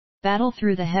Battle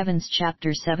Through the Heavens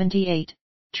Chapter 78,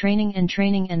 Training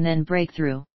and then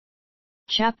Breakthrough.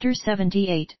 Chapter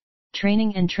 78,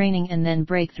 Training and then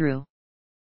Breakthrough.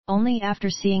 Only after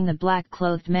seeing the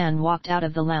black-clothed man walked out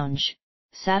of the lounge,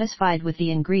 satisfied with the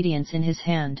ingredients in his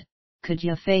hand, could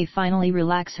Yafei finally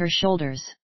relax her shoulders.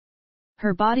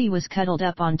 Her body was cuddled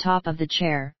up on top of the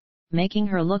chair, making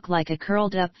her look like a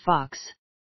curled-up fox.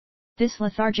 This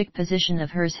lethargic position of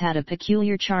hers had a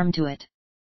peculiar charm to it.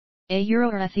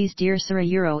 Athis dear sir,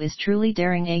 is truly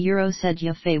daring, said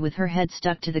Yafei with her head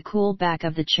stuck to the cool back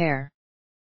of the chair.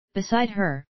 Beside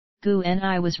her, Gu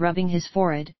Ni was rubbing his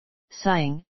forehead,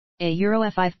 sighing.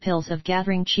 F5 pills of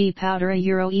gathering chi powder,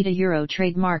 eat a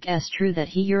trademark s. True that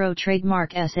he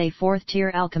trademark s a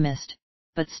fourth-tier alchemist,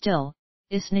 but still,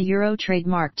 isn't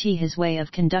trademark t his way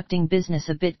of conducting business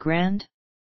a bit grand?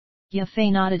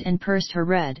 Yafei nodded and pursed her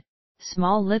red,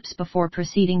 small lips before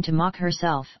proceeding to mock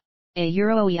herself.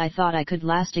 I thought I could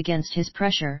last against his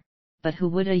pressure, but who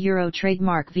would a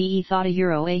trademark ve thought a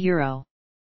euro.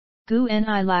 Gu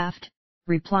Ni laughed,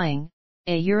 replying,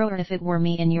 if it were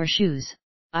me in your shoes,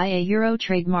 I a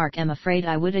trademark am afraid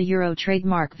I would a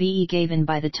trademark ve gave in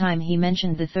by the time he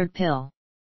mentioned the third pill.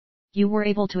 You were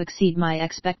able to exceed my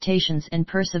expectations and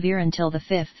persevere until the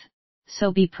fifth,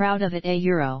 so be proud of it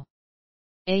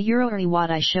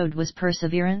what I showed was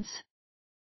perseverance?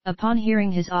 Upon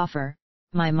hearing his offer,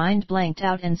 my mind blanked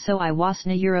out and so I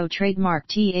wasn't a trademark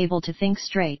t able to think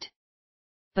straight.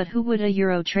 But who would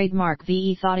a trademark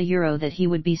ve thought that he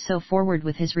would be so forward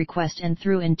with his request and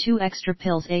threw in 2 extra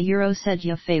pills said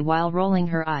Yafei while rolling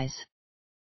her eyes.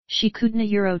 She couldn't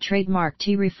a trademark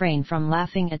t refrain from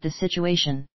laughing at the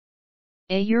situation.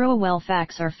 Well,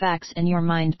 facts are facts and your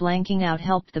mind blanking out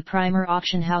helped the primer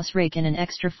auction house rake in an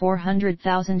extra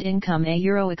 400,000 income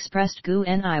expressed Gu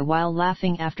Ni while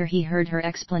laughing after he heard her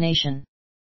explanation.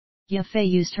 Yafei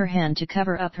used her hand to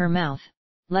cover up her mouth,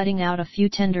 letting out a few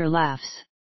tender laughs.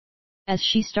 As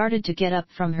she started to get up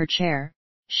from her chair,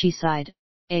 she sighed,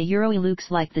 it looks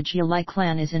like the Jialai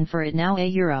clan is in for it now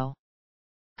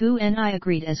Gu Ni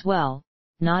agreed as well,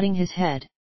 nodding his head.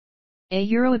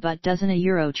 But doesn't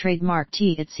a trademark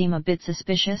t it seem a bit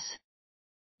suspicious?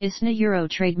 Isn't a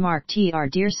trademark t our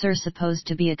dear sir supposed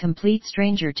to be a complete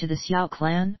stranger to the Xiao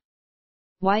clan?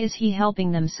 Why is he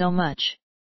helping them so much?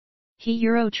 He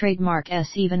trademark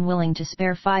s even willing to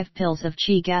spare 5 pills of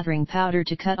chi gathering powder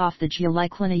to cut off the Jialai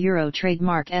clan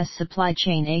trademark s supply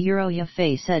chain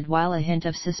Yafei said while a hint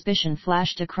of suspicion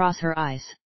flashed across her eyes.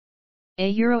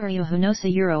 Who knows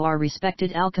our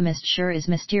respected alchemist sure is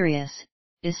mysterious,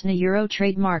 isn't a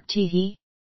trademark t he?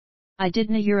 I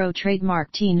didn't a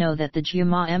trademark t know that the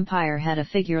Jiama Empire had a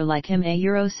figure like him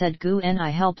said Gu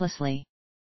Ni helplessly.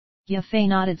 Yafei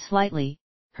nodded slightly,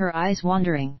 her eyes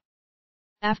wandering.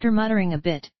 After muttering a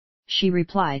bit, she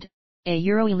replied,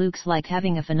 looks like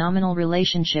having a phenomenal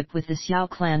relationship with the Xiao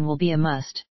clan will be a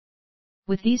must.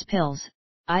 With these pills,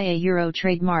 a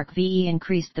trademark ve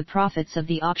increased the profits of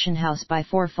the auction house by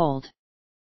 4-fold.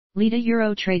 Lead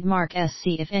a trademark s.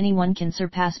 See if anyone can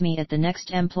surpass me at the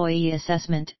next employee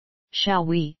assessment, shall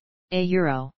we,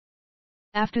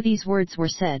 After these words were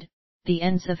said, the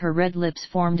ends of her red lips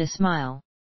formed a smile.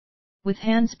 With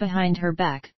hands behind her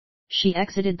back, she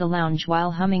exited the lounge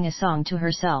while humming a song to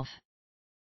herself.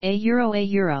 A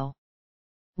euro.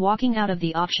 Walking out of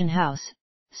the auction house,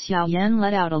 Xiao Yan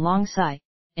let out a long sigh.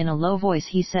 In a low voice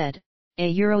he said,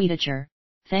 teacher,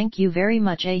 thank you very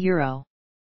much wait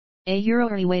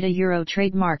a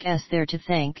trademark s there to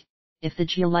thank. If the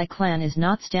Jialai clan is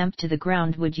not stamped to the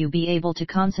ground, would you be able to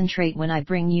concentrate when I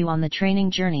bring you on the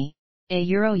training journey?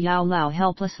 Yao Lao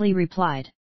helplessly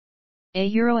replied.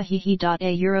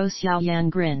 Xiao Yan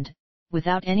grinned.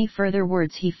 Without any further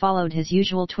words he followed his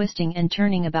usual twisting and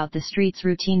turning about the streets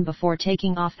routine before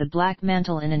taking off the black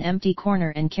mantle in an empty corner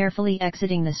and carefully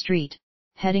exiting the street,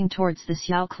 heading towards the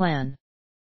Xiao clan.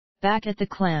 Back at the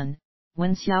clan,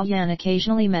 when Xiao Yan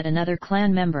occasionally met another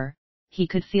clan member, he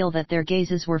could feel that their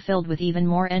gazes were filled with even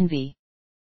more envy.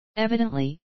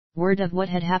 Evidently, word of what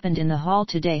had happened in the hall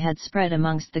today had spread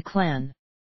amongst the clan.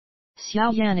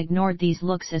 Xiao Yan ignored these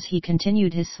looks as he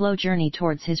continued his slow journey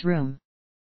towards his room.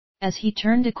 As he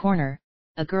turned a corner,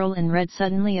 a girl in red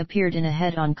suddenly appeared in a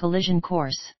head-on collision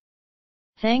course.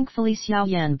 Thankfully Xiao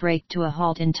Yan braked to a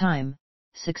halt in time,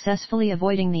 successfully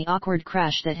avoiding the awkward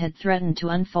crash that had threatened to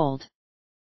unfold.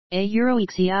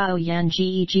 Xiao Yan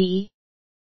Gege?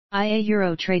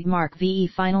 Trademark ve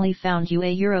finally found you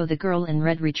the girl in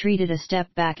red retreated a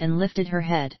step back and lifted her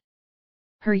head.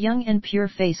 Her young and pure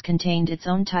face contained its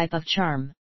own type of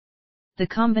charm. The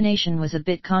combination was a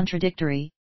bit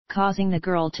contradictory, causing the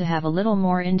girl to have a little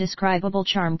more indescribable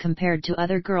charm compared to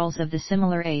other girls of the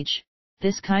similar age,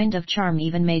 This kind of charm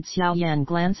even made Xiao Yan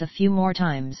glance a few more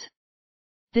times.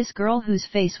 This girl whose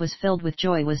face was filled with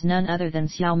joy was none other than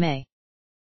Xiao Mei.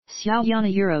 Xiao Yan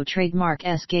Euro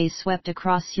trademark's gaze swept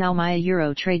across Xiao Mei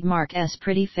Euro trademark's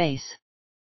pretty face.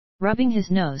 Rubbing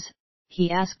his nose, he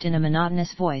asked in a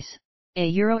monotonous voice,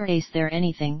 Euro, is there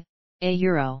anything,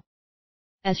 Euro?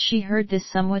 As she heard this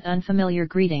somewhat unfamiliar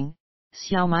greeting,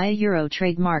 Xiao Mei Euro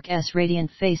trademark's radiant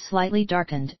face slightly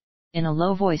darkened. In a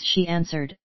low voice she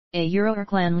answered, Euro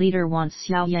clan leader wants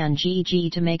Xiao Yan G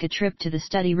to make a trip to the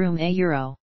study room.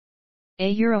 Euro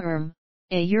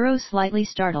slightly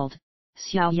startled.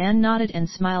 Xiao Yan nodded and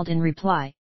smiled in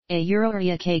reply.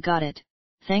 Okay, got it.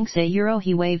 Thanks. Euro.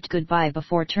 He waved goodbye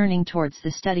before turning towards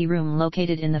the study room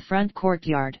located in the front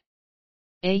courtyard.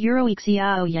 Euro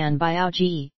Xiao Yan Biao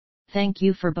Ji. Thank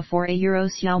you for before. Euro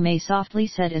Xiao Mei softly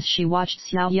said as she watched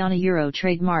Xiao Yan Euro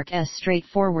trademark's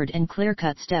straightforward and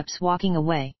clear-cut steps walking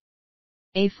away.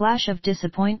 A flash of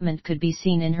disappointment could be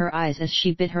seen in her eyes as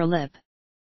she bit her lip.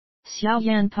 Xiao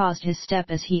Yan paused his step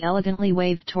as he elegantly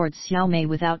waved towards Xiao Mei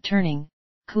without turning,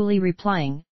 coolly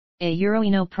replying, Euro,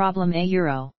 no problem.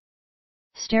 Euro.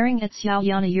 Staring at Xiao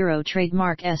Yan Euro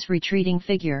trademark's retreating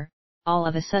figure, all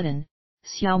of a sudden,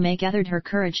 Xiao Mei gathered her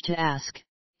courage to ask,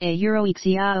 Euro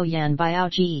Xiao Yan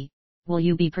Biao Ji, will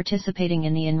you be participating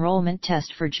in the enrollment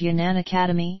test for Jianan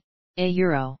Academy?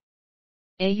 Euro.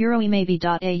 Maybe.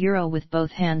 Euro with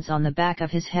both hands on the back of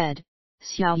his head,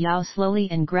 Xiao Yao slowly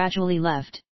and gradually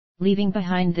left, leaving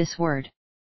behind this word.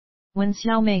 When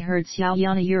Xiao Mei heard Xiao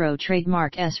Yan Euro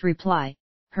trademark's reply,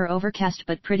 her overcast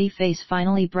but pretty face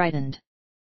finally brightened.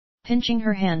 Pinching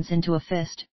her hands into a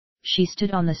fist, she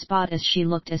stood on the spot as she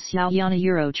looked as Xiao Yan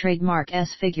Euro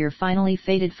trademark's figure finally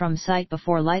faded from sight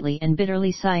before lightly and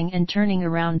bitterly sighing and turning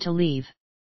around to leave.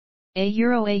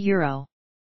 Euro.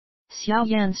 Xiao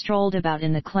Yan strolled about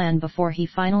in the clan before he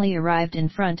finally arrived in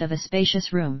front of a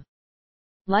spacious room.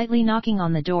 Lightly knocking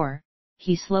on the door,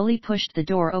 he slowly pushed the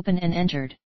door open and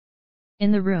entered.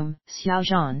 In the room, Xiao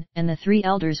Zhan and the three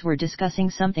elders were discussing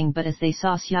something, but as they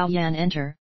saw Xiao Yan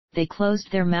enter, they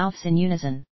closed their mouths in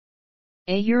unison.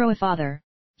 Euro, father,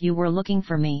 you were looking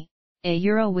for me?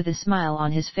 Euro with a smile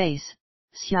on his face,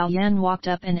 Xiao Yan walked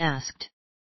up and asked.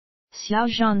 Xiao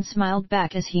Zhan smiled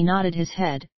back as he nodded his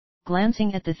head,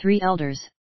 glancing at the three elders.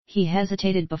 He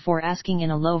hesitated before asking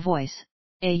in a low voice,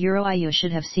 Euro, you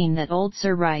should have seen that old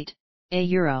sir, right?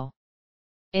 Euro.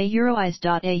 Euro.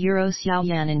 Xiao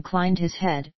Yan inclined his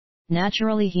head.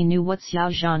 Naturally he knew what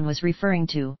Xiao Zhan was referring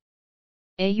to.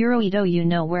 Euro, do you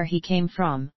know where he came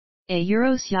from?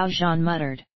 Euro, Xiao Zhan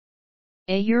muttered.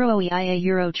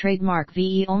 Euro trademark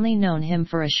ve only known him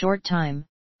for a short time.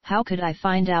 How could I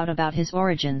find out about his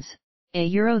origins?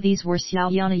 Euro. These were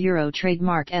Xiao Yan Euro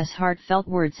trademark's heartfelt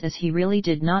words, as he really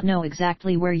did not know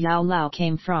exactly where Yao Lao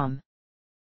came from.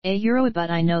 Euro, but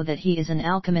I know that he is an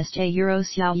alchemist. Euro.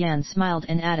 Xiao Yan smiled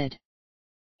and added.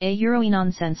 Euro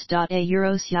nonsense.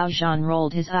 Euro. Xiao Zhan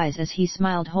rolled his eyes as he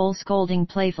smiled, whole scolding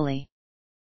playfully.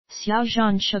 Xiao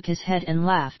Zhan shook his head and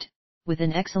laughed. With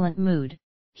an excellent mood,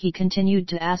 he continued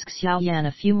to ask Xiao Yan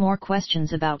a few more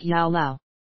questions about Yao Lao.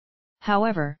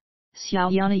 However,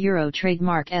 Xiao Yan Euro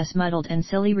trademark's muddled and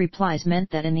silly replies meant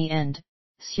that in the end,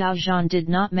 Xiao Zhan did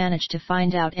not manage to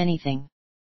find out anything.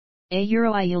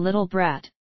 Euro, you little brat,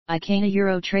 I can't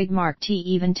Euro trademark T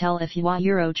even tell if you are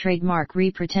Euro trademark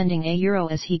pretending Euro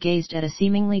as he gazed at a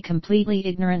seemingly completely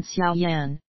ignorant Xiao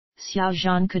Yan. Xiao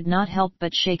Zhan could not help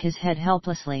but shake his head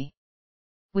helplessly.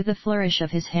 With a flourish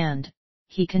of his hand,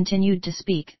 he continued to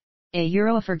speak.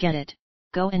 Euro, forget it,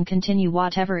 go and continue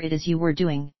whatever it is you were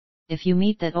doing. If you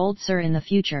meet that old sir in the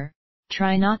future,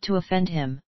 try not to offend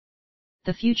him.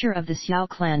 The future of the Xiao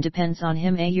clan depends on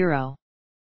him. Euro.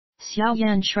 Xiao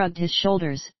Yan shrugged his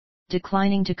shoulders,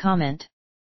 declining to comment.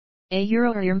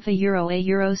 Euro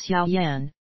Xiao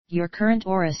Yan, your current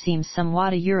aura seems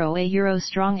somewhat Euro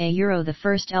strong. Euro. The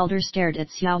first elder stared at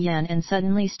Xiao Yan and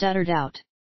suddenly stuttered out.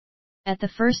 At the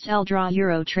first elder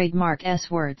Euro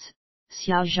trademark's words,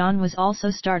 Xiao Zhan was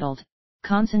also startled,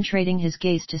 concentrating his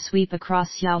gaze to sweep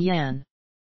across Xiao Yan.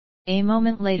 A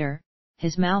moment later,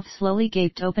 his mouth slowly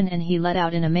gaped open and he let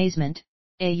out in amazement,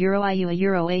 Euro,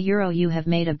 you have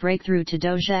made a breakthrough to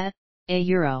Doja,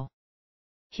 Euro.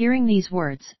 Hearing these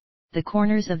words, the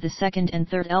corners of the second and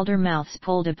third elder mouths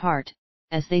pulled apart,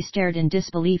 as they stared in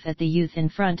disbelief at the youth in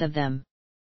front of them.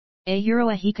 Euro.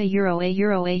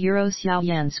 Xiao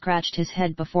Yan scratched his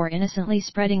head before innocently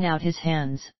spreading out his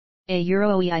hands.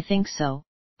 Euro, I think so.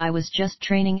 I was just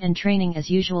training as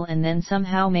usual and then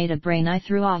somehow made a brain eye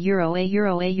through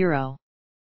Euro.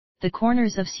 The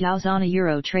corners of Xiao Zhan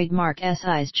Euro trademark's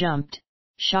eyes jumped,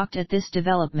 shocked at this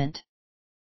development.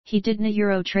 He didn't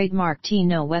Euro trademark T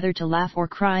know whether to laugh or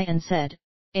cry and said,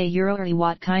 "A Euro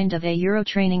what kind of a Euro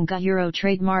training ga Euro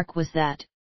trademark was that,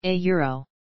 a Euro?"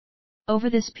 Over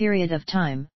this period of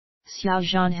time, Xiao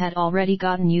Zhan had already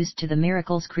gotten used to the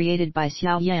miracles created by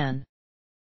Xiao Yan.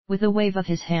 With a wave of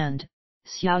his hand,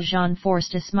 Xiao Zhan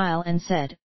forced a smile and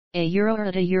said, "A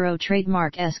Euro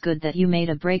trademark s good that you made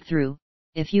a breakthrough.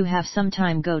 If you have some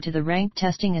time, go to the Rank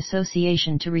Testing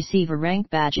Association to receive a rank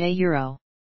badge a Euro."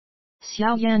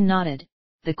 Xiao Yan nodded,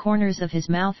 the corners of his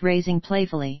mouth raising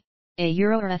playfully. "A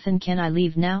Euro Ethan, can I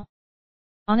leave now?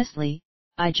 Honestly,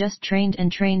 I just trained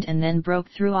and then broke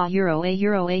through a Euro. A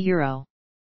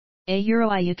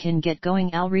Euro you can get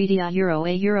going already a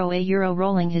Euro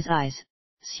rolling his eyes,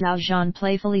 Xiao Zhan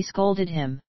playfully scolded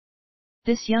him.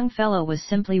 This young fellow was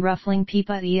simply ruffling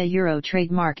Pipa a Euro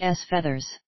trademark s feathers.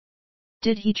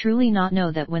 Did he truly not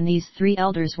know that when these three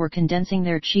elders were condensing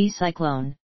their chi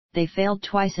cyclone, they failed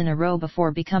twice in a row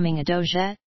before becoming a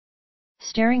dojet?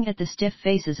 Staring at the stiff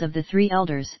faces of the three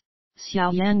elders,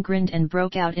 Xiao Yan grinned and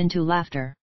broke out into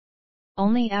laughter.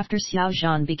 Only after Xiao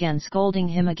Zhan began scolding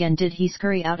him again did he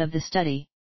scurry out of the study.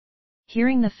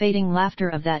 Hearing the fading laughter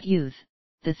of that youth,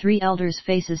 the three elders'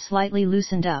 faces slightly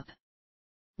loosened up.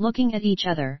 Looking at each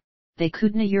other, they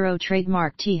couldn't Euro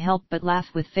trademark T help but laugh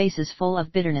with faces full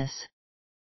of bitterness.